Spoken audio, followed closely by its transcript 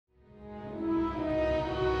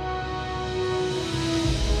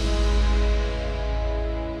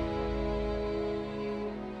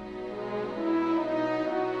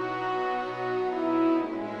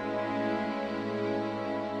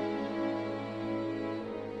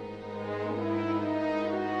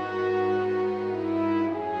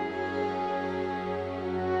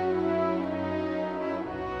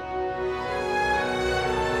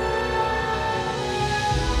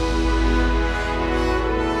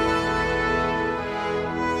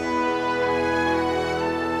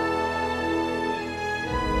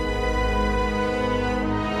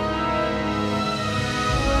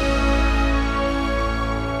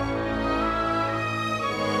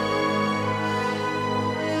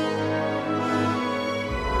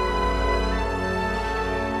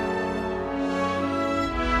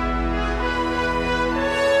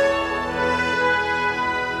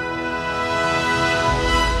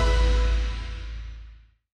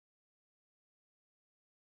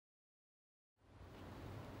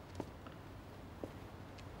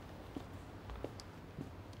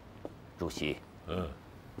主席，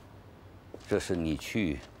这是你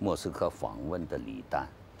去莫斯科访问的礼单，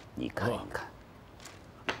你看一看。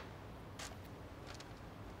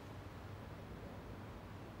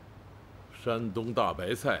山东大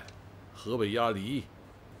白菜，河北鸭梨，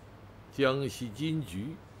江西金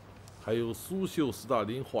桔，还有苏绣斯大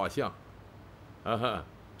林画像，啊哈，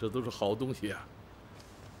这都是好东西啊！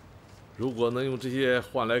如果能用这些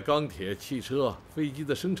换来钢铁、汽车、飞机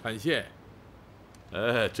的生产线，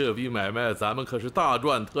哎，这笔买卖咱们可是大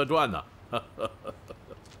赚特赚呐！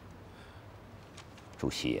主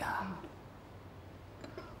席啊，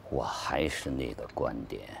我还是那个观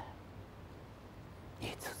点，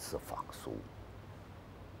你这次访苏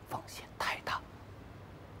风险太大。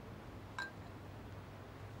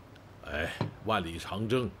哎，万里长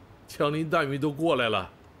征，枪林弹雨都过来了，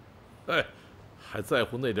哎，还在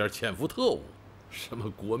乎那点潜伏特务？什么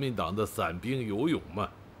国民党的散兵游勇吗？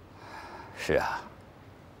是啊，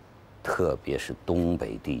特别是东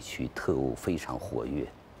北地区特务非常活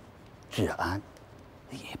跃，治安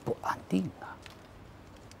也不安定啊。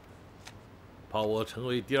怕我成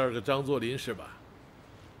为第二个张作霖是吧？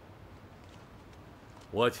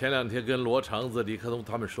我前2天跟罗长子、李克东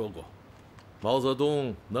他们说过，毛泽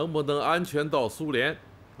东能不能安全到苏联，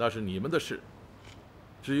那是你们的事。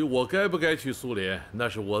至于我该不该去苏联，那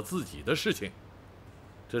是我自己的事情。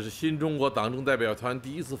这是新中国党政代表团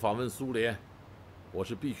第1次访问苏联，我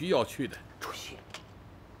是必须要去的。主席，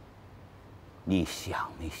你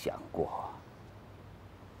想没想过，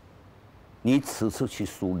你此次去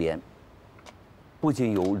苏联，不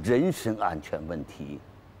仅有人身安全问题，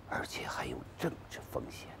而且还有政治风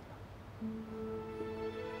险呢。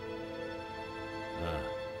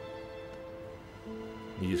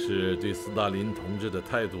你是对斯大林同志的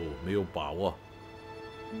态度没有把握？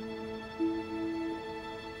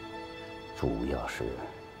主要是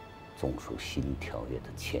综述新条约的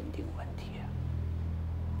签订问题。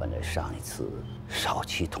本来上一次少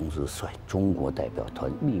奇同志率中国代表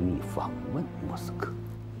团秘密访问莫斯科，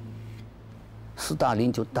斯大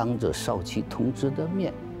林就当着少奇同志的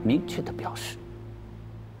面明确地表示，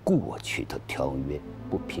过去的条约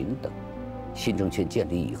不平等，新政权建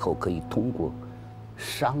立以后可以通过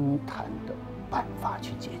商谈的办法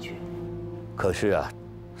去解决。可是啊，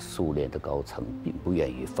苏联的高层并不愿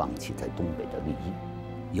意放弃在东北的利益，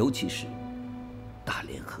尤其是大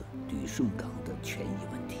连和旅顺港的权益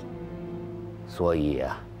问题。所以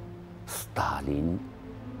啊，斯大林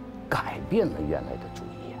改变了原来的主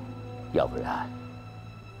意，要不然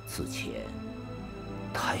此前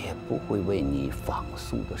他也不会为你访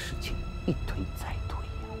苏的事情一推再推呀。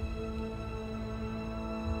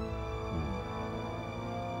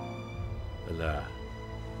恩来，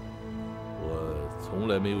我从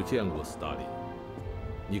来没有见过斯大林，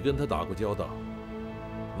你跟他打过交道，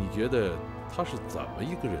你觉得他是怎么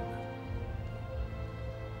一个人呢？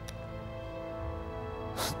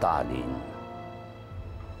斯大林，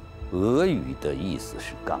俄语的意思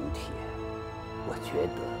是钢铁，我觉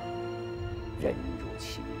得人如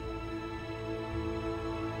其名。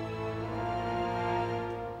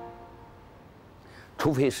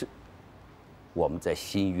除非是我们在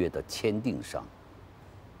新约的签订上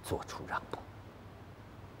做出让步。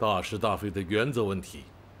大是大非的原则问题，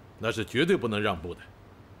那是绝对不能让步的。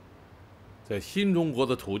在新中国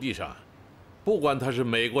的土地上，不管他是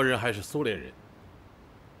美国人还是苏联人，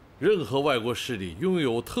任何外国势力拥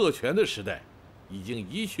有特权的时代已经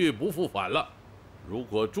一去不复返了。如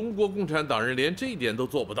果中国共产党人连这一点都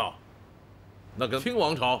做不到，那跟清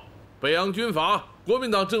王朝、北洋军阀、国民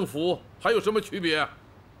党政府还有什么区别啊？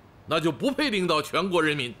那就不配领导全国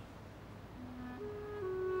人民。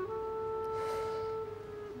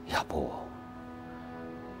要不，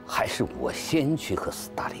还是我先去和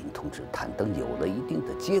斯大林同志谈，等有了一定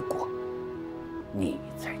的结果，你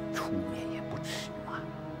再出面也不迟嘛。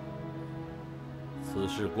此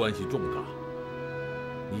事关系重大，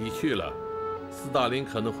你去了，斯大林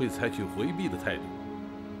可能会采取回避的态度，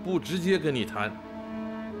不直接跟你谈。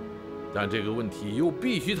但这个问题又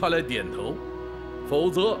必须他来点头，否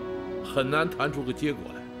则很难谈出个结果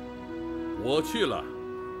来。我去了，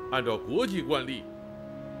按照国际惯例，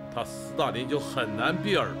他斯大林就很难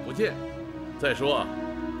避而不见。再说，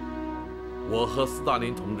我和斯大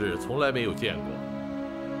林同志从来没有见过，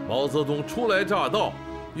毛泽东初来乍到，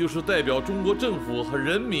又是代表中国政府和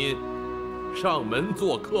人民上门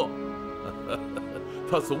做客，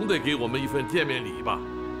他总得给我们一份见面礼吧？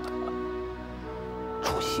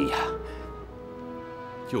主席呀，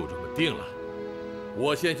就这么定了。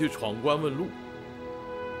我先去闯关问路，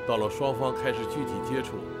到了双方开始具体接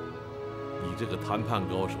触，你这个谈判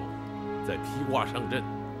高手再披挂上阵，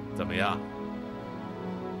怎么样？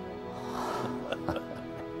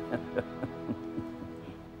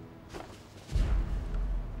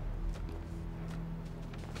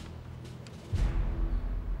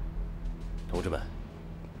同志们，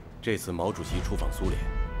这次毛主席出访苏联，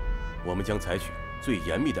我们将采取最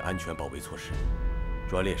严密的安全保卫措施。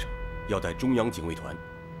专列上要带中央警卫团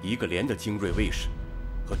1个连的精锐卫士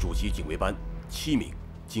和主席警卫班7名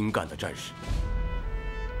精干的战士，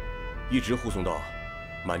一直护送到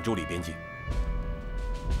满洲里边境。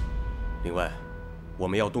另外，我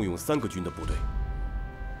们要动用3个军的部队，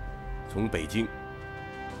从北京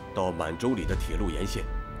到满洲里的铁路沿线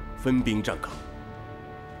分兵站岗。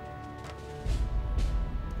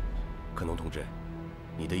可农同志，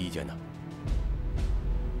你的意见呢？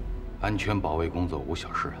安全保卫工作无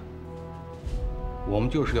小事啊，我们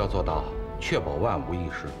就是要做到确保万无一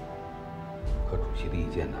失。可主席的意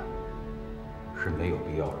见呢，是没有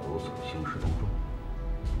必要如此兴师动众。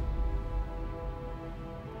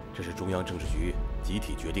这是中央政治局集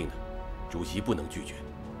体决定的，主席不能拒绝，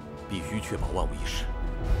必须确保万无一失。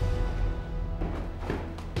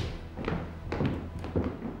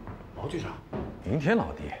毛局长，明天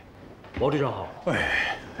老弟。毛局长好。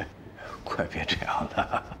哎，快别这样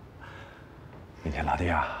了。明天老弟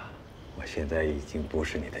啊，我现在已经不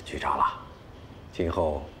是你的局长了，今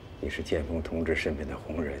后你是建峰同志身边的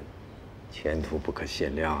红人，前途不可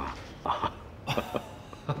限量啊！啊！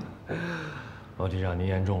毛局长，您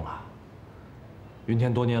言重了。云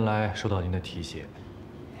天多年来受到您的提携，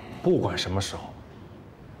不管什么时候，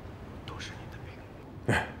都是您的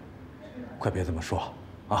兵。哎，快别这么说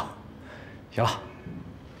啊！行了，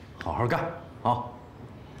好好干啊！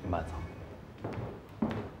慢走。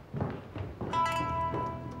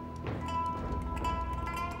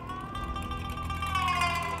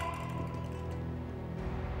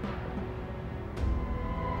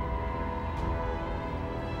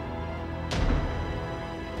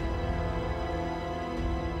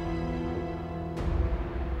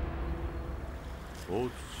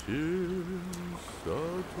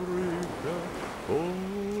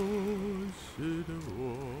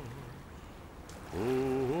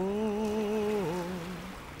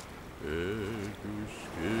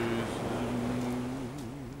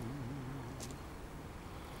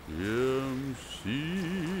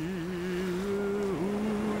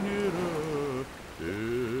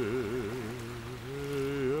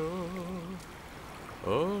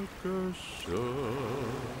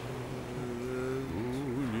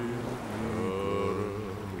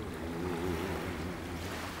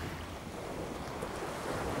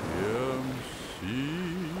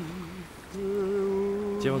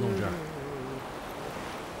杰峰同志，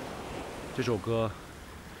这首歌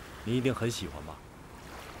您一定很喜欢吧？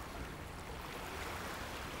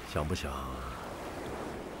想不想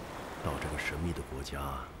到这个神秘的国家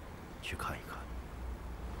去看一看？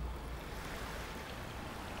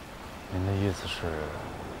您的意思是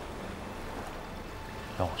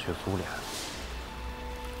让我去苏联？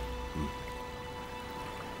嗯。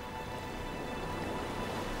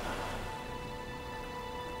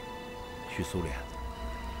去苏联。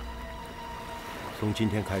从今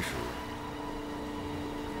天开始，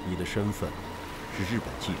你的身份是日本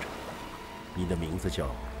记者，你的名字叫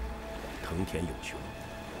藤田永雄。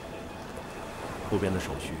后边的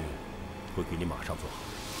手续会给你马上做好。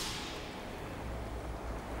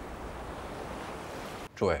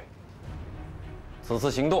诸位，此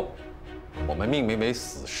次行动我们命名为“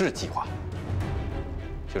死士计划”，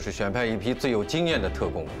就是选派一批最有经验的特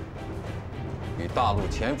工，与大陆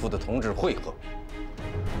潜伏的同志会合。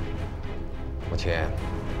目前，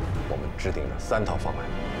我们制定了3套方案。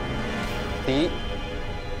第一，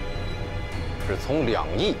是从2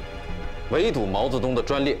翼围堵毛泽东的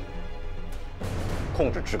专列，控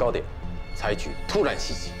制制高点，采取突然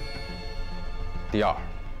袭击。第二，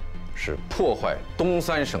是破坏东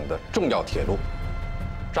3省的重要铁路，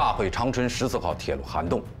炸毁长春14号铁路涵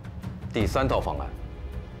洞。第3套方案，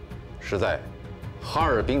是在哈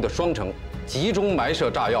尔滨的双城集中埋设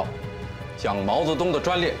炸药，将毛泽东的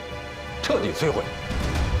专列彻底摧毁。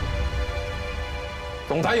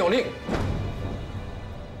总裁有令，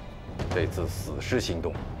这次死士行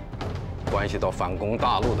动关系到反攻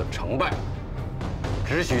大陆的成败，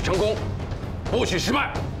只许成功，不许失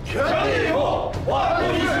败。全力以赴，万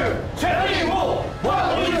无一失；全力以赴，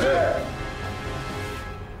万无一失。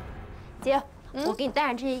姐，我给你带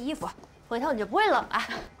上这些衣服，回头你就不会冷了。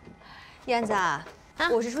燕子啊，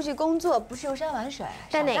我是出去工作，不是游山玩水，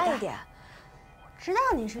带哪个？带一点。知道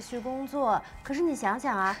你是去工作，可是你想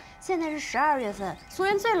想啊，现在是12月份，苏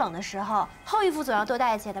联最冷的时候，厚衣服总要多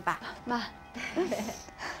带一些的吧？妈。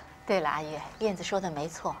对了，阿月，燕子说的没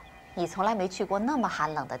错，你从来没去过那么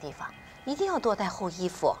寒冷的地方，一定要多带厚衣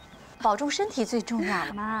服。保重身体最重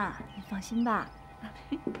要。妈，你放心吧。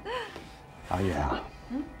阿月啊，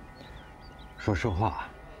说实话，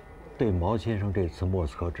对毛先生这次莫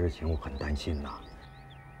斯科之行，我很担心呐。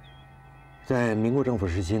在民国政府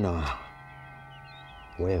时期呢，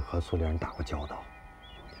我也和苏联人打过交道，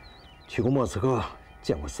去过莫斯科，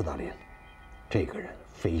见过斯大林，这个人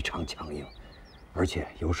非常强硬，而且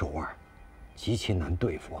有手腕，极其难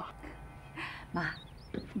对付啊。妈，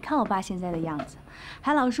你看我爸现在的样子，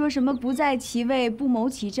还老说什么不在其位不谋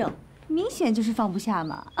其政，明显就是放不下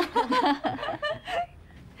嘛。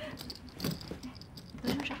都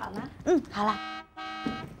收拾好了？嗯，好了。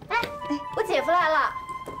哎，我姐夫来了。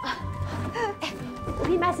哎，我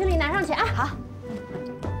给你把行李拿上去啊。好。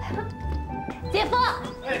姐夫。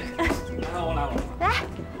哎，我来。来。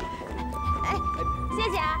哎，谢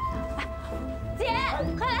谢啊。姐，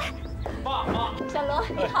快来。妈。小罗，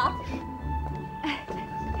你好。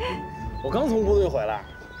我刚从部队回来，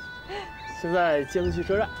现在接不去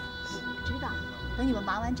车站。我知道，等你们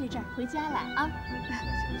忙完这站回家来啊。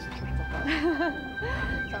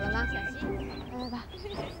走了吗？小心，来吧，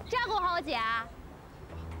照顾好我姐啊。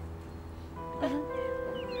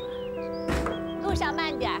路上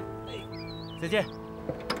慢点。再见。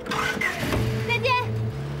再见。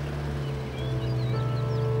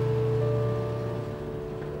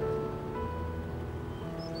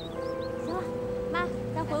行了，妈，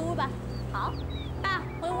咱回屋吧。好，爸，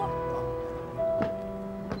回屋。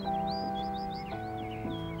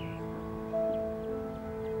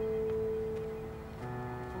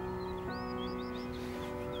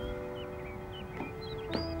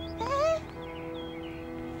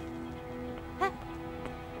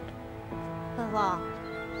芬芳，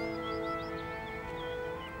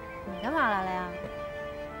你干嘛来了呀？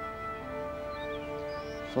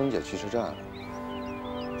送你姐去车站。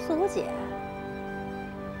送我姐？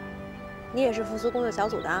你也是复苏工作小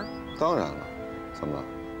组的？当然了，怎么了？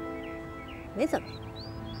没怎么。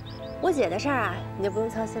我姐的事儿啊，你就不用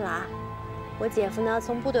操心了啊。我姐夫呢，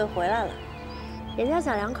从部队回来了，人家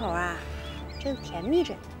小两口啊，正甜蜜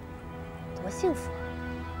着呢，多幸福啊！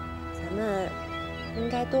咱们应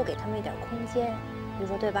该多给他们一点空间，你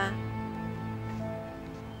说对吧？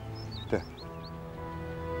对，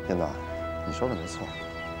燕子，你说的没错。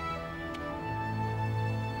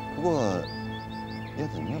不过，燕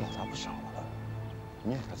子你也老大不小了，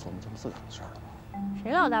你也该做你这么自个儿的事儿了吧？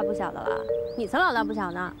谁老大不小的了？你才老大不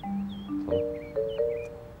小呢！怎么？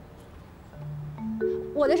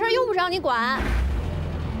我的事儿用不着你管。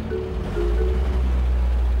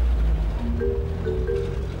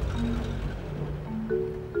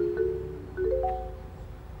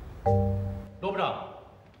罗部长，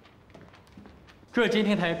这是监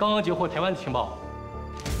听台刚刚截获台湾的情报。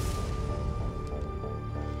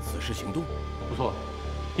此事行动不错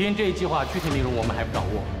，DNJ计划具体内容我们还不掌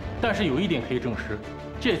握，但是有一点可以证实，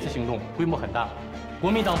这次行动规模很大。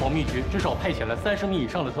国民党保密局至少派遣了30名以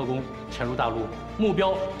上的特工潜入大陆，目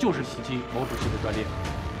标就是袭击毛主席的专列。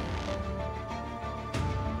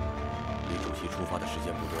离主席出发的时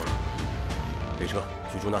间不多了，备车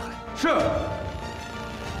去中南海。是。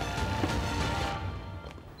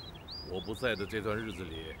我不在的这段日子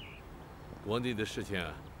里，国内的事情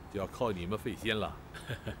就要靠你们费心了。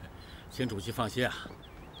请主席放心啊，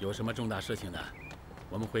有什么重大事情呢，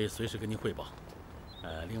我们会随时跟您汇报。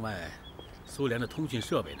另外，苏联的通讯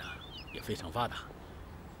设备呢也非常发达，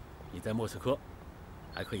你在莫斯科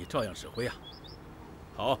还可以照样指挥啊。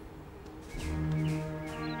好，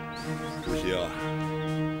主席啊，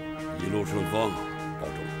一路顺风，保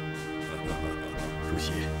重。主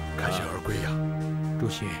席，凯旋而归呀！主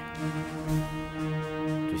席，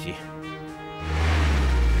主席，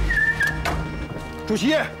主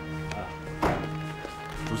席，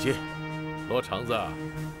主席，罗肠子，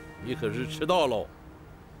你可是迟到喽。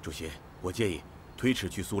主席，我建议推迟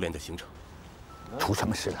去苏联的行程。出什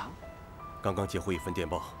么事了？刚刚接获一份电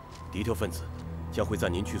报，敌特分子将会在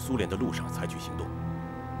您去苏联的路上采取行动。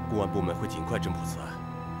公安部门会尽快侦破此案，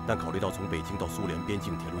但考虑到从北京到苏联边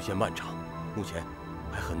境铁路线漫长，目前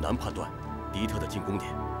还很难判断敌特的进攻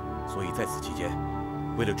点，所以在此期间，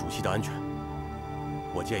为了主席的安全，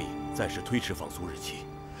我建议暂时推迟访苏日期。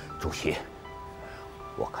主席，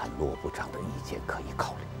我看罗部长的意见可以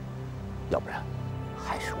考虑，要不然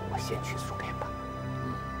还是我先去苏联吧。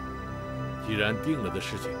既然定了的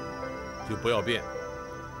事情，就不要变，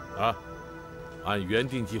啊，按原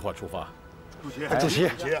定计划出发。主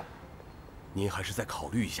席，您还是再考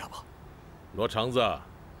虑一下吧。罗肠子，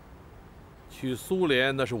去苏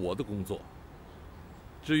联那是我的工作，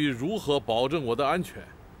至于如何保证我的安全，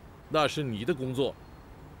那是你的工作。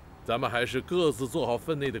咱们还是各自做好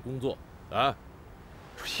分内的工作啊。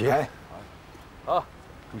主席，好，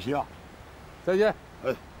主席啊，再见。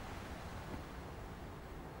哎。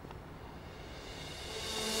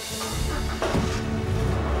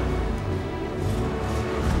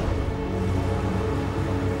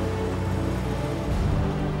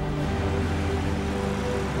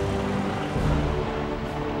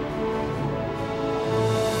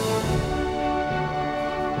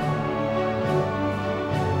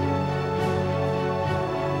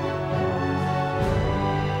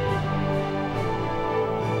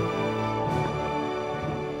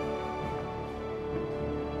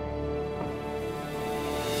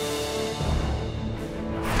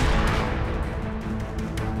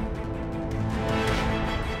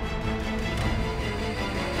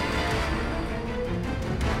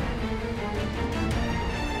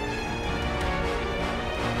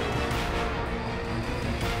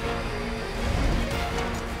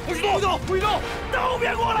不许动！都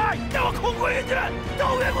别过来！给我空归进去！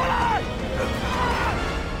都别过来！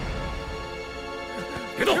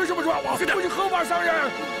别动！凭什么抓我？这不是合法伤人！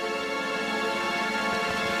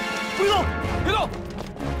不许动！别动！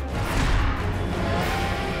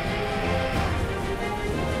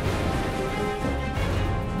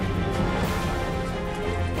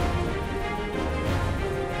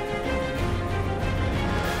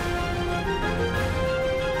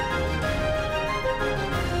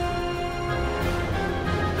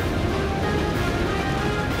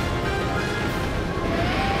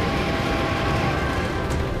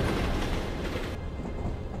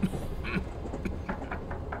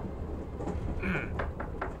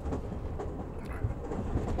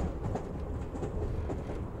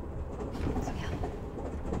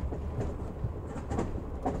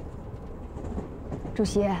主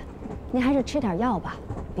席，您还是吃点药吧，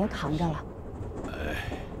别扛着了。哎，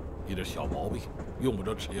你这小毛病，用不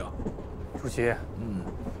着吃药。主席，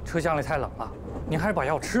车厢里太冷了，您还是把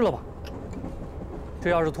药吃了吧。这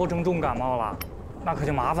要是拖成重感冒了，那可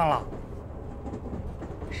就麻烦了。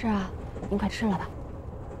是啊，您快吃了吧。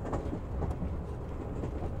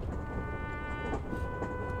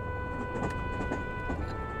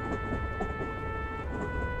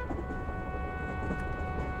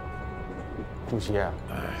主席，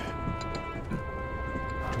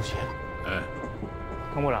主席，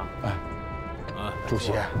滕部长，主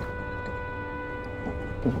席，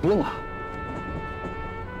你病了？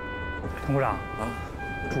滕部长，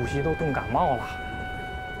主席都重感冒了。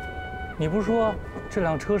你不是说这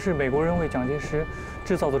辆车是美国人为蒋介石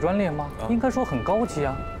制造的专列吗？应该说很高级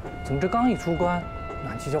啊，怎么这刚一出关，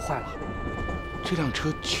暖气就坏了？这辆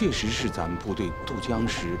车确实是咱们部队渡江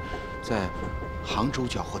时在杭州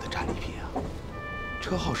缴获的战利品啊。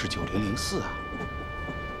车号是9004啊，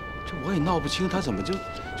这我也闹不清他怎么就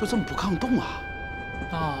这么不抗动啊？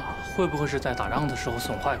那会不会是在打仗的时候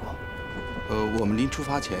损坏过？我们临出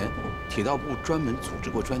发前，铁道部专门组织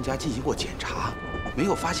过专家进行过检查，没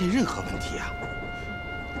有发现任何问题啊。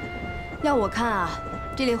要我看啊，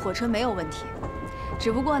这列火车没有问题，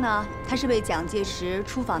只不过呢，它是为蒋介石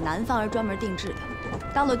出访南方而专门定制的。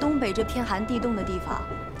到了东北这偏寒地冻的地方，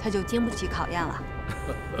它就经不起考验了。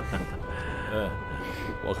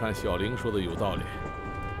我看小玲说的有道理。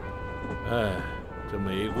哎，这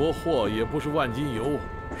美国货也不是万金油，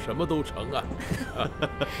什么都成啊。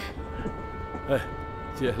哎，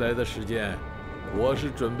接下来的时间，我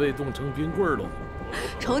是准备冻成冰棍喽。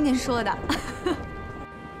瞅您说的。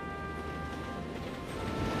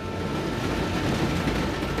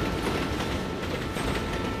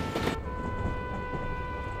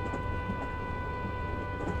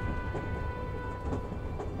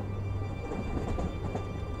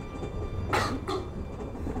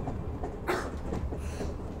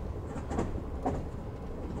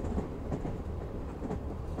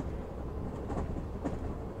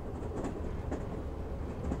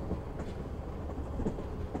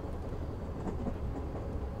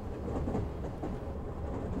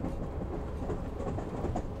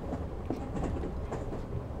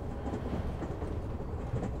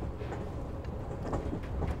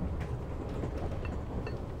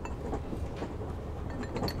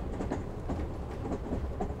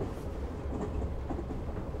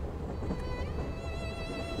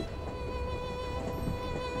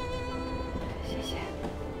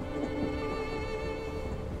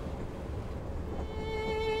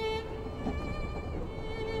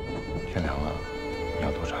天凉了，你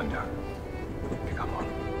要多穿点，别感冒了。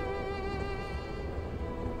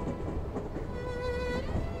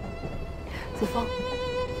子枫，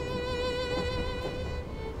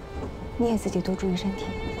你也自己多注意身体。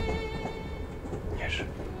你也是。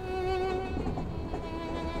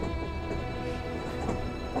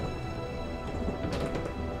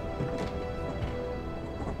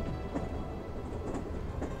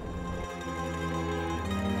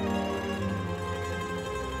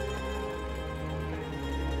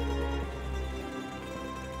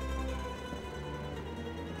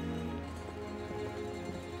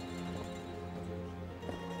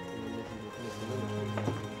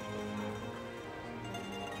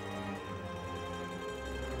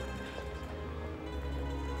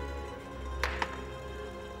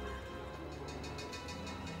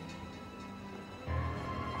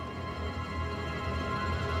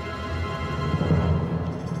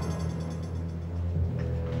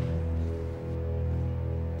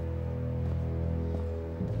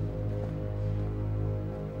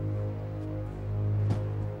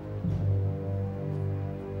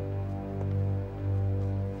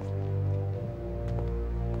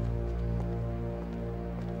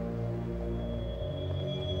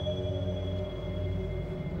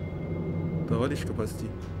Товарищ Капасти.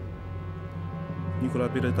 Николай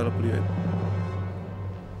Пирайталапулиев.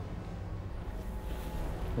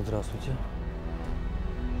 Здравствуйте.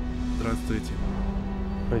 Здравствуйте.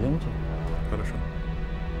 Пройдемте. Хорошо.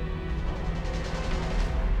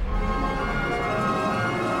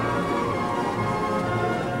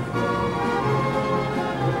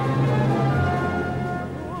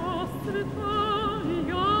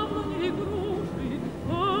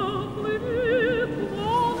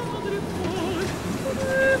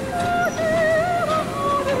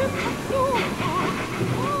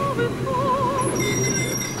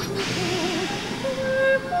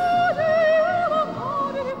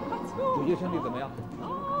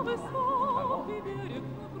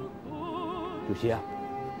主席啊，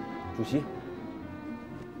主席。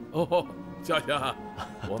哦，嘉祥，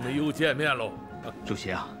我们又见面喽。主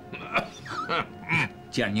席啊，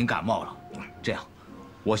既然您感冒了，这样，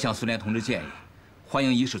我向苏联同志建议，欢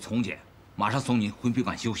迎仪式从简，马上送您回宾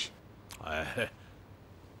馆休息。哎，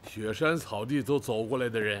雪山草地都走过来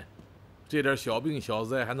的人，这点小病小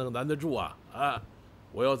灾还能难得住啊？啊，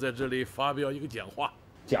我要在这里发表一个讲话。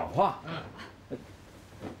讲话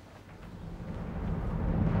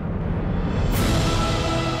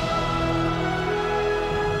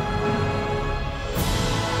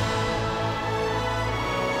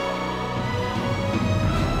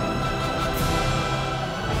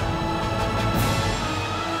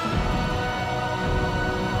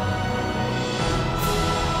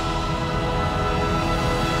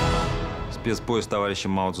？Спецпоезд товарища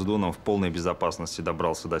Мао Цзэдуна в полной безопасности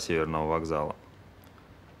добрался до Северного вокзала.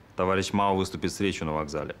 Товарищ Мао выступит с речью на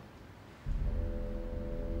вокзале.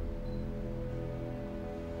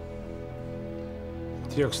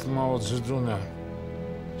 Текст Мао Цзэдуна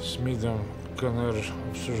с МИДом КНР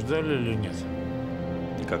обсуждали или нет?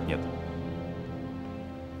 Никак нет.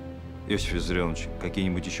 Иосиф Виссарионович,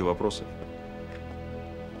 какие-нибудь еще вопросы?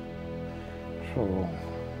 Шалом.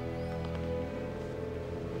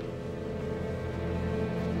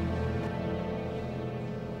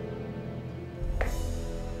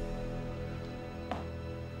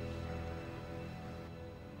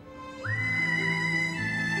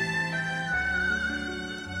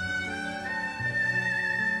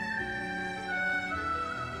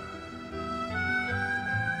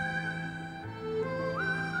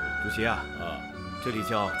主席啊，这里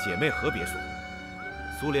叫姐妹河别墅。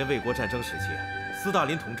苏联卫国战争时期，斯大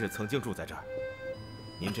林同志曾经住在这儿。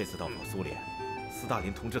您这次到访苏联，斯大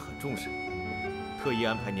林同志很重视，特意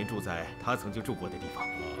安排您住在他曾经住过的地方。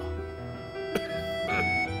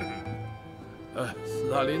斯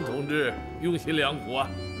大林同志用心良苦啊！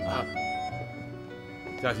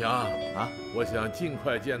嘉祥啊，我想尽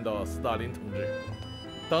快见到斯大林同志，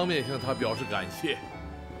当面向他表示感谢。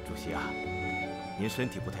主席啊，您身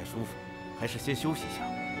体不太舒服，还是先休息一下。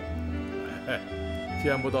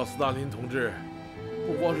见不到斯大林同志，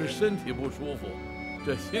不光是身体不舒服，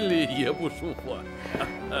这心里也不舒服啊。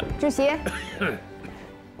主席，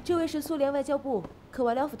这位是苏联外交部科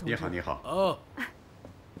瓦廖夫同志。你好，你好。哦，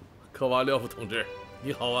科瓦廖夫同志，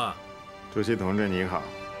你好啊。主席同志你好，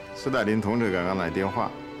斯大林同志刚刚来电话，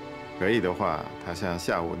可以的话，他想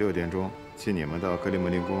下午6点钟请你们到克里姆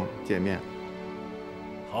林宫见面。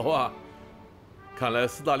好啊，看来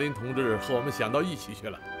斯大林同志和我们想到一起去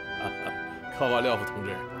了。科瓦廖夫同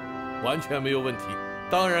志，完全没有问题，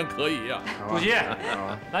当然可以呀。主席，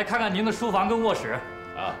来看看您的书房跟卧室。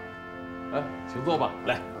啊，请坐吧。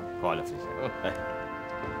来，科瓦廖夫先生，来。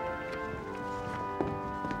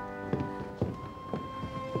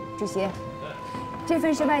主席，这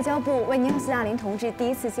份是外交部为您和斯大林同志第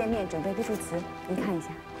一次见面准备的祝词，您看一下。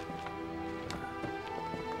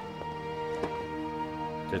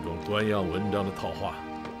这种端样文章的套话，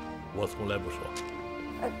我从来不说。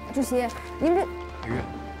主席，您这……于越，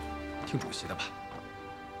听主席的吧。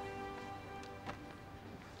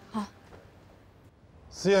好。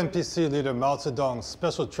CNPC leader Mao Zedong's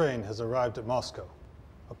special train has arrived at Moscow.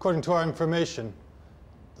 According to our information,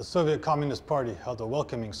 the Soviet Communist Party held a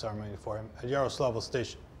welcoming ceremony for him at Yaroslavl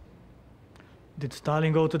Station. Did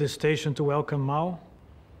Stalin go to the station to welcome Mao?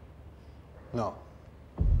 No.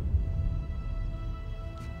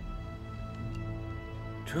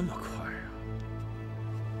 这么快啊！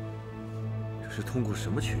这是通过什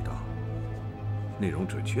么渠道？内容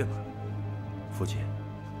准确吗？父亲，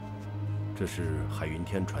这是海云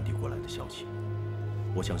天传递过来的消息。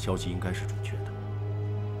我想消息应该是准确的。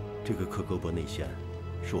这个克格勃内线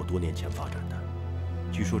是我多年前发展的，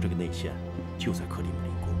据说这个内线就在克里姆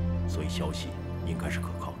林宫，所以消息应该是可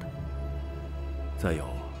靠的。再有，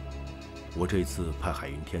我这次派海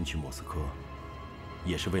云天去莫斯科，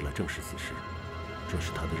也是为了证实此事。这是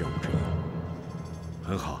他的任务之一。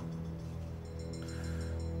很好，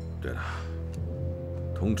对了，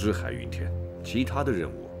通知海运天，其他的任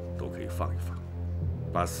务都可以放一放，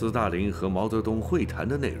把斯大林和毛泽东会谈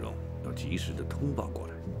的内容要及时的通报过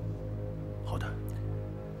来。好的。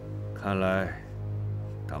看来，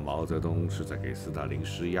他毛泽东是在给斯大林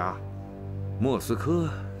施压，莫斯科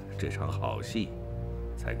这场好戏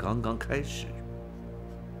才刚刚开始。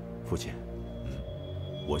父亲，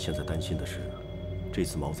我现在担心的是，这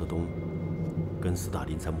次毛泽东跟斯大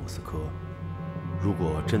林在莫斯科，如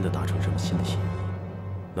果真的达成什么新的协议，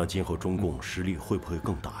那今后中共实力会不会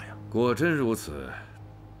更大呀？果真如此，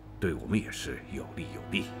对我们也是有利有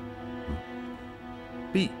弊。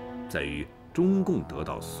弊在于中共得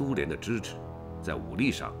到苏联的支持，在武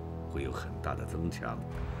力上会有很大的增强；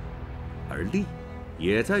而利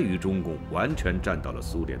也在于中共完全站到了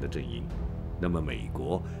苏联的阵营，那么美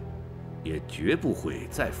国也绝不会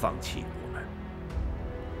再放弃我们。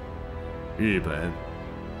日本、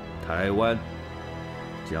台湾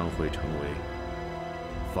将会成为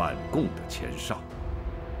反共的前哨。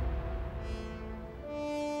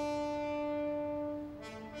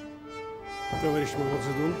Товарищ Мао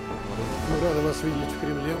Цзэдун, мы рады вас видеть в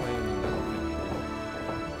Кремле.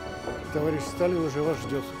 Товарищ Сталин уже вас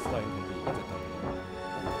ждет.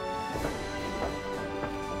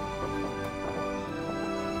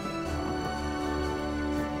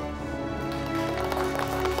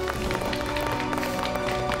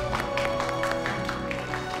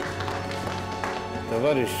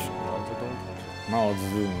 Товарищ Мао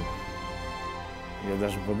Цзэдун, я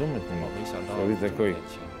даже подумать не мог, что вы такой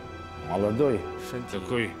молодой,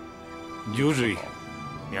 такой дюжий.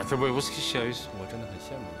 Я тобой восхищаюсь. 我真的很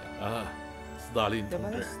羡慕你啊，斯大林同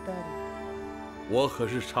志。我可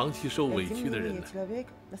是长期受委屈的人呢，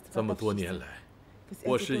这么多年来，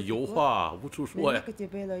我是有话无处说呀。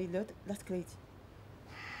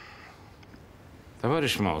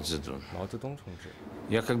Товарищ Мао Цзэдун, 毛泽东同志，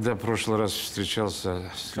 я когда в прошлый раз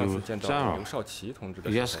встречался с Лю Цао,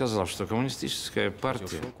 я сказал, что коммунистическая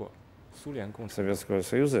партия Советского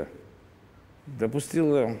Союза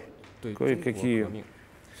допустила кое-какие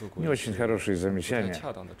не очень хорошие замечания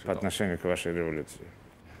по отношению к вашей революции.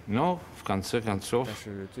 Но, в конце концов,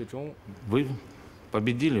 вы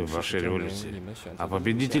победили в вашей революции. А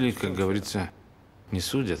победителей, как говорится, не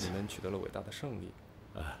судят.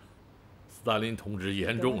 斯大林同志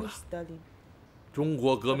言重了。中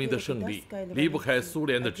国革命的胜利离不开苏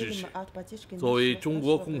联的支持。作为中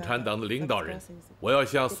国共产党的领导人，我要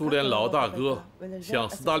向苏联老大哥，向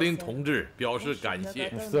斯大林同志表示感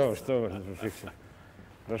谢。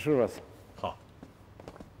Прошу вас. 好。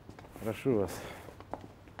Прошу вас.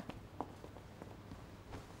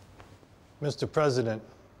 Mr. President,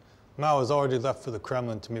 Mao has already left for the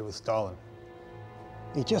Kremlin to meet with Stalin.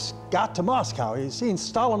 He just got to Moscow. He's seen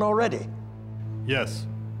Stalin already. Yes.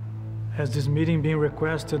 Has this meeting been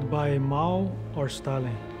requested by Mao or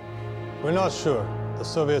Stalin? We're not sure. The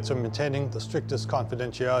Soviets are maintaining the strictest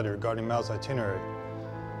confidentiality regarding Mao's itinerary.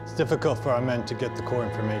 It's difficult for our men to get the core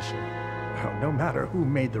information. Well, no matter who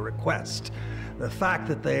made the request, the fact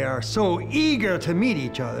that they are so eager to meet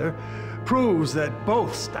each other proves that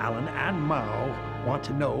both Stalin and Mao want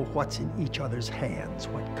to know what's in each other's hands,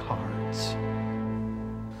 what cards.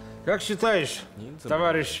 Как считаешь,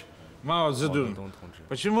 товарищ Мао Цзэдун,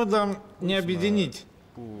 почему нам не объединить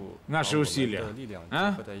наши усилия?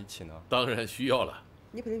 当然需要了，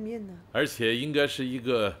而且应该是一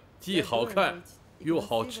个既好看又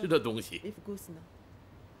好吃的东西。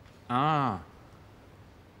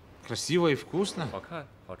красиво и вкусно. 好看，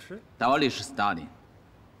好吃。Товарищ Сталин，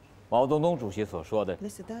毛泽东主席所说的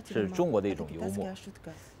是中国的一种幽默，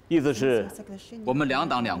意思是我们两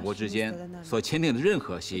党两国之间所签订的任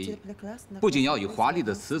何协议，不仅要有华丽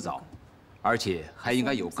的辞藻，而且还应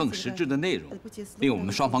该有更实质的内容，令我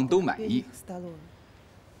们双方都满意。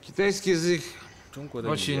Китайский язык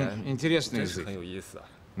очень интересный язык.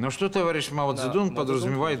 Но что товарищ Мао Цзэдун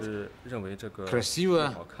подразумевает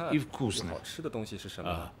красиво и вкусно?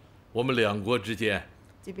 我们两国之间，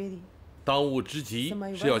当务之急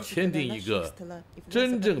是要签订一个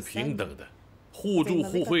真正平等的、互助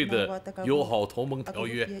互惠的友好同盟条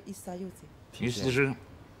约。Если же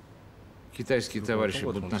китайские товарищи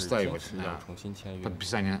будут настаивать на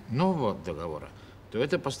подписании нового договора, то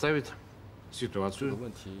это поставит ситуацию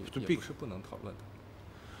в тупик.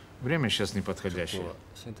 Время сейчас неподходящее.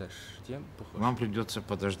 Вам придется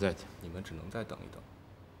подождать.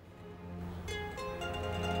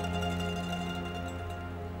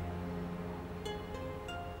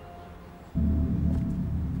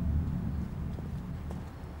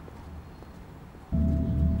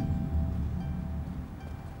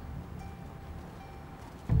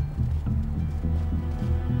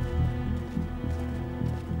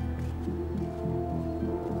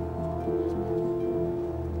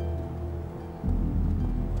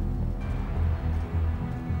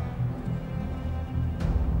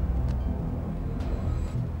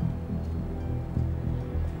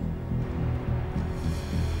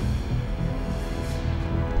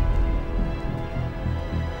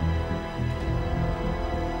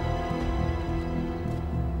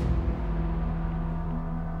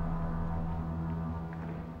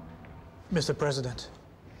 Mr. President.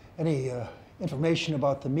 Any information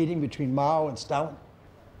about the meeting between Mao and Stalin?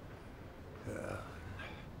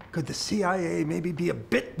 Could the CIA maybe be a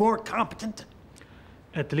bit more competent?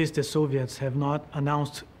 At least the Soviets have not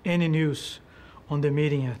announced any news on the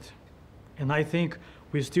meeting yet. And I think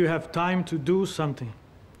we still have time to do something.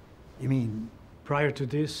 You mean? Prior to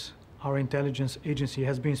this, our intelligence agency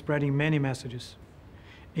has been spreading many messages,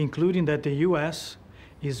 including that the US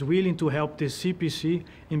is willing to help the CPC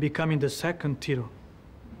in becoming the second Tito.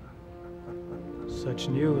 Such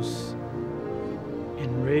news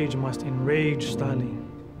must enrage Stalin.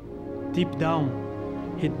 Deep down,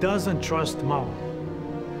 he doesn't trust Mao.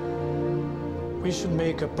 We should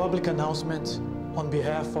make a public announcement on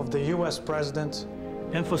behalf of the US president,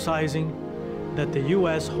 emphasizing that the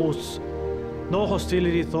US holds no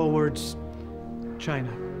hostility towards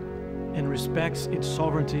China and respects its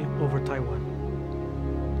sovereignty over Taiwan.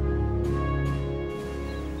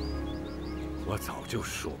 我早就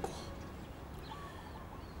说过，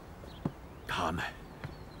他们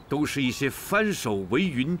都是一些翻手为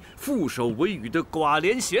云、覆手为雨的寡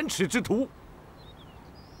廉鲜耻之徒。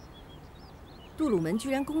杜鲁门居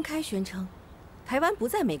然公开宣称，台湾不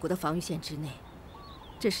在美国的防御线之内，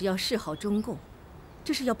这是要示好中共，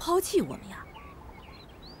这是要抛弃我们呀！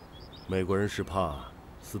美国人是怕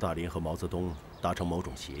斯大林和毛泽东达成某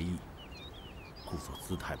种协议，故作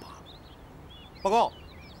姿态罢了。报告，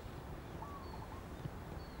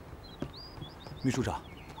秘书长，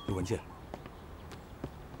有文件。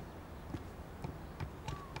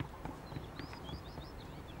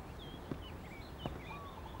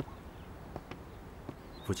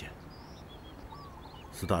父亲，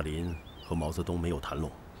斯大林和毛泽东没有谈拢，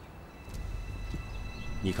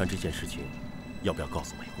你看这件事情要不要告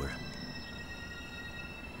诉美国人？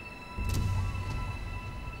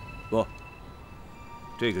不，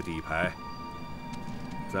这个底牌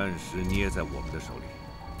暂时捏在我们的手里。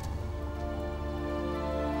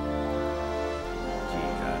既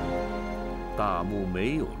然大幕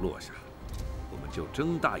没有落下，我们就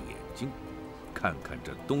睁大眼睛，看看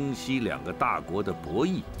这东西两个大国的博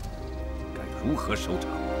弈该如何收场。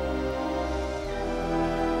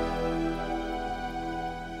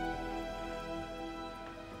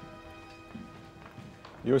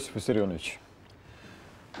 Иосиф Виссарионович,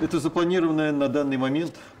 это запланированная на данный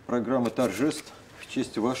момент программа торжеств в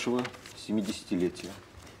честь вашего 70-летия.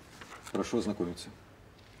 Прошу ознакомиться.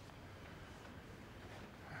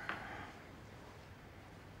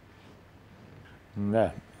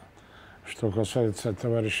 Да. Что касается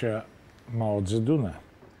товарища Мао Цзэдуна,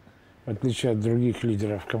 в отличие от других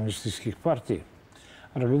лидеров коммунистических партий,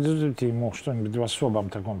 организуйте ему что-нибудь в особом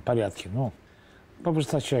таком порядке, ну, по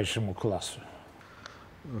высочайшему классу.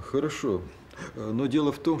 Хорошо. Но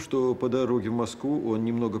дело в том, что по дороге в Москву он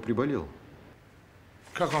немного приболел.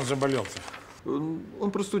 Как он заболел-то?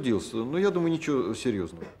 Он простудился, но я думаю, ничего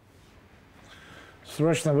серьезного.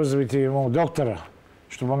 Срочно вызовите ему доктора,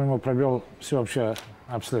 чтобы он ему провел всеобщее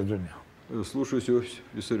обследование. Слушаюсь, Иосиф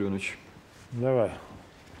Виссарионович. Давай.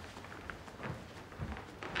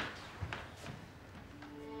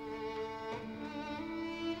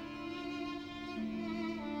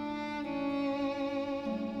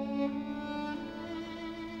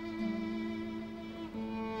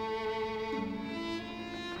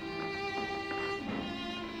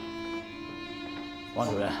王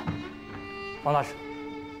主任，王大使，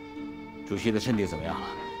主席的身体怎么样了？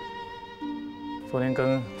昨天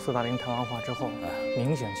跟斯大林谈完话之后，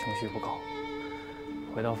明显情绪不高，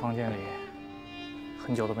回到房间里，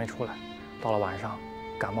很久都没出来。到了晚上，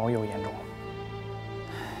感冒又严重了。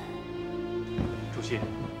主席，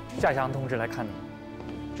夏祥同志来看你。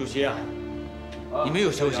主席啊，你没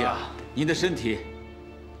有休息啊？您的身体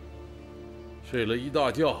睡了一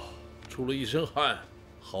大觉，出了一身汗，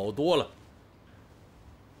好多了。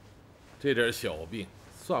 这点小病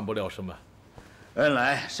算不了什么。恩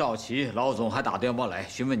来、少奇、老总还打电话来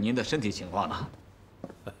询问您的身体情况呢。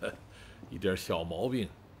一点小毛病，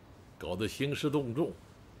搞得兴师动众，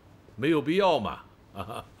没有必要嘛！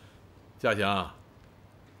啊，嘉祥，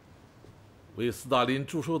为斯大林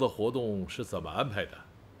祝寿的活动是怎么安排的？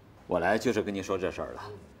我来就是跟您说这事儿了。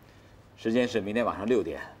时间是明天晚上6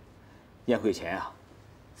点，宴会前啊，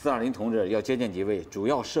斯大林同志要接见几位主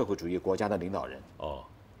要社会主义国家的领导人。哦。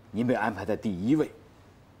 您被安排在第1位，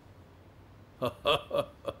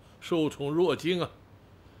受宠若惊啊！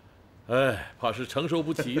哎，怕是承受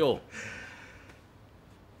不起哟。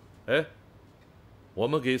哎，我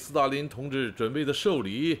们给斯大林同志准备的寿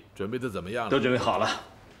礼准备的怎么样了？都准备好了。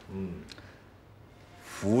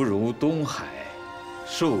福如东海，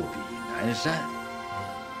寿比南山。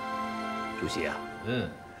主席啊，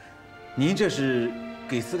您这是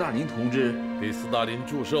给斯大林同志，给斯大林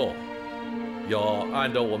祝寿，要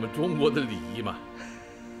按照我们中国的礼仪嘛。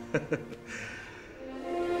斯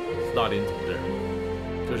大林同志，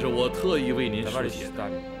这是我特意为您书写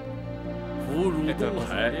的。福如东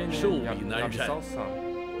海，寿比南山，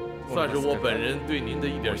算是我本人对您的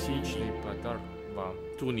一点心意。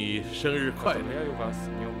祝你生日快乐！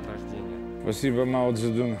 Спасибо, Мао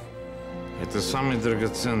Цзэдун. Это самый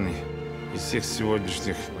драгоценный из всех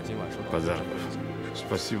сегодняшних подарков.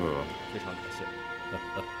 Спасибо вам.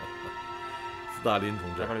 斯大林同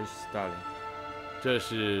志，这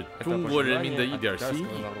是中国人民的一点心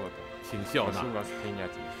意，请笑纳。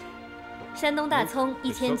山东大葱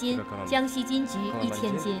1000斤，江西金桔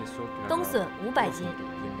1000斤，冬笋500斤，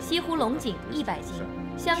西湖龙井100斤，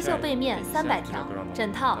香秀贝面300条，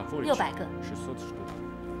枕套600个。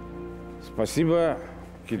 Спасибо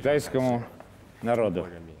китайскому народу.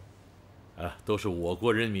 啊，都是我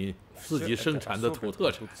国人民自己生产的土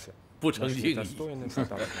特产，不成敬意。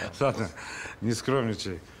Ладно, не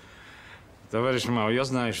скромничай. Товарищ Мао, я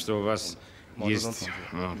знаю, что у вас есть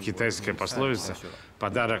китайская пословица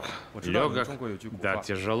 «подарок легок, да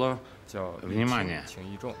тяжело, внимание».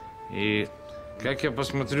 И как я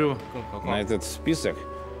посмотрю на этот список,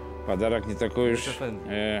 подарок не такой уж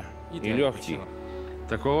и легкий.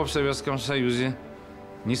 Такого в Советском Союзе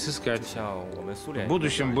не сыскать. В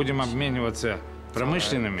будущем будем обмениваться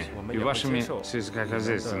промышленными и вашими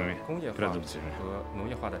сельскохозяйственными продукциями.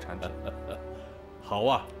 好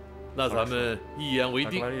啊，那咱们一言为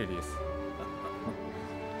定。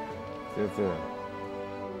 Это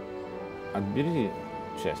отбери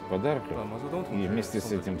часть подарков и вместе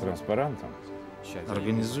с этим транспарантом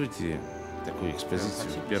организуйте такую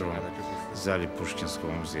экспозицию в первом зале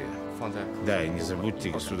Пушкинского музея. Да, и не забудьте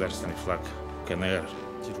государственный флаг КНР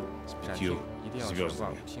с 5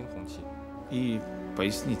 звездами. И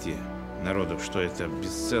поясните народу, что это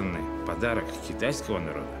бесценный подарок китайского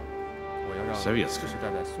народа, советского.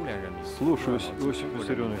 Слушаюсь, Иосиф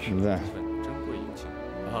Виссарионович. Да.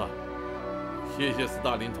 啊，谢谢斯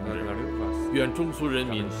大林同志，愿中苏人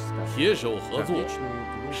民携手合作，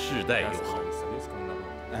世代友好。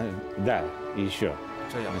 Да, и еще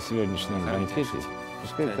на сегодняшнем банкете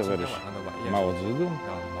пускай товарищ Мао Цзэдун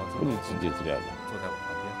будет сидеть рядом.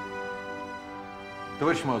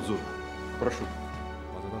 Товарищ Мао Цзэдун, прошу.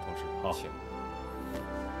 好。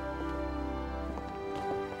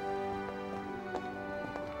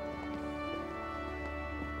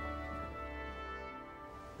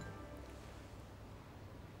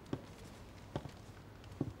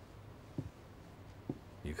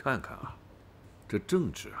你看看啊，这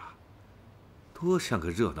政治啊，多像个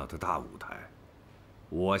热闹的大舞台，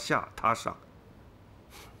我下他上。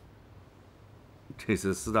这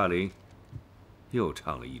次斯大林又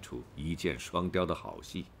唱了一出一箭双雕的好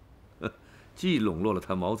戏，既笼络了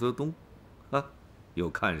他毛泽东，啊，又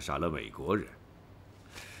看傻了美国人。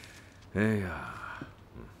哎呀，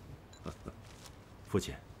父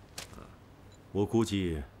亲，我估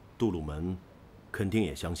计杜鲁门肯定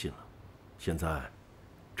也相信了，现在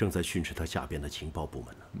正在训斥他下边的情报部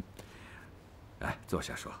门呢。来，坐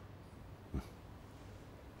下说。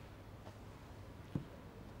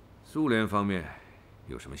苏联方面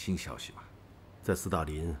有什么新消息吗？在斯大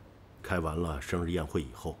林开完了生日宴会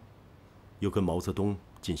以后，又跟毛泽东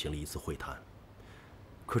进行了一次会谈。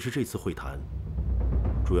可是这次会谈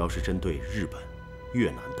主要是针对日本、越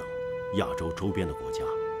南等亚洲周边的国家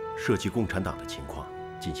涉及共产党的情况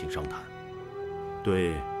进行商谈，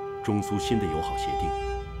对中苏新的友好协定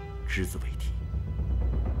只字未提。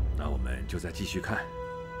那我们就再继续看，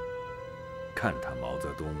看他毛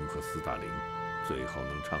泽东和斯大林最后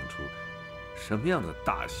能唱出什么样的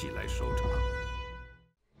大戏来收场。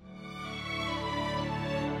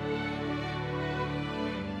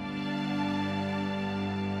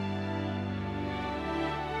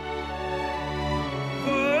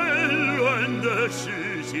纷乱的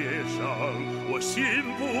世界上，我心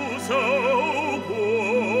不走过，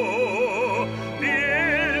变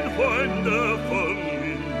幻的风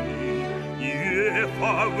云里，你越发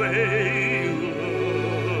巍峨。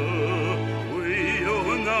唯有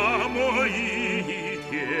那么一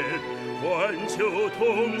天，环球同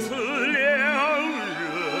此凉热，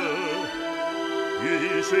云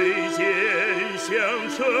水间响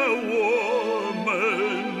彻我们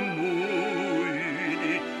目